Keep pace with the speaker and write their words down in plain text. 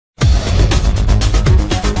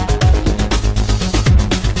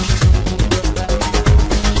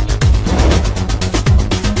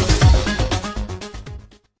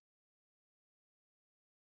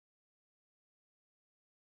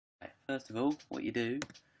first of all, what you do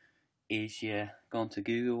is you go onto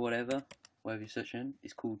Google, whatever you're searching.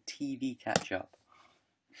 It's called TV Catch Up.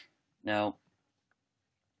 Now,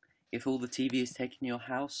 if all the TV is taken in your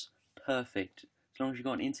house, perfect. As long as you've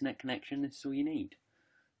got an internet connection, this is all you need.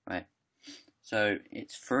 Right. So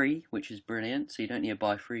it's free, which is brilliant. So you don't need to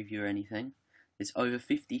buy Freeview or anything. There's over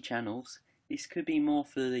 50 channels. This could be more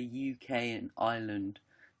for the UK and Ireland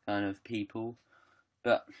kind of people.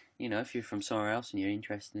 But, you know, if you're from somewhere else and you're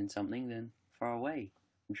interested in something, then far away.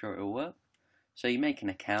 I'm sure it'll work. So you make an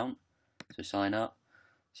account. So sign up.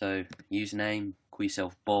 So username, call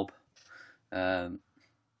yourself Bob.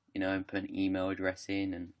 You know, and put an email address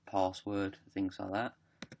in and password, things like that.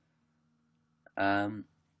 And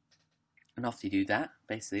after you do that,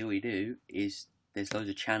 basically all you do is there's loads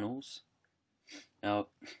of channels. Now,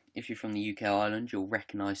 if you're from the UK or Ireland, you'll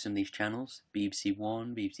recognise some of these channels: BBC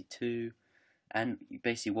One, BBC Two, and you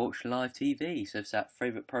basically watch live TV. So if it's that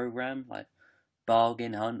favourite programme like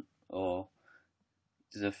Bargain Hunt, or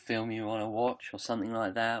there's a film you want to watch, or something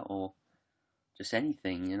like that, or just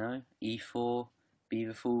anything, you know, E4,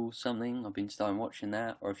 Beaver Falls, something. I've been starting watching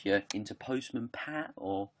that. Or if you're into Postman Pat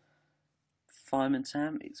or Fireman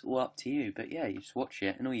Sam, it's all up to you. But yeah, you just watch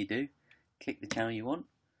it, and all you do, click the channel you want,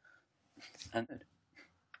 and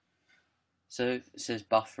so it says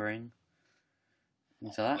buffering,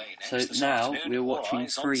 things like that. So now we're watching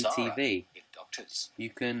free TV. You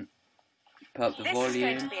can put up the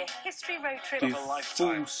volume, do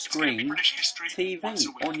full screen TV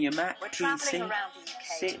on your Mac, PC,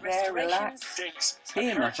 sit there, relax,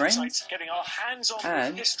 here my friends,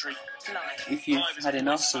 and if you've had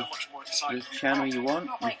enough of the channel you want,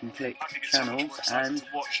 you can click channels and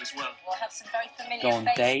go on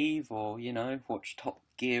Dave, or, you know, watch Top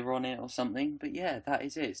Gear on it or something. But yeah, that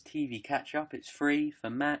is it. It's TV Catch Up. It's free for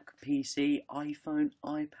Mac, PC, iPhone,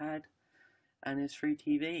 iPad, and it's free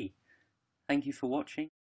TV. Thank you for watching.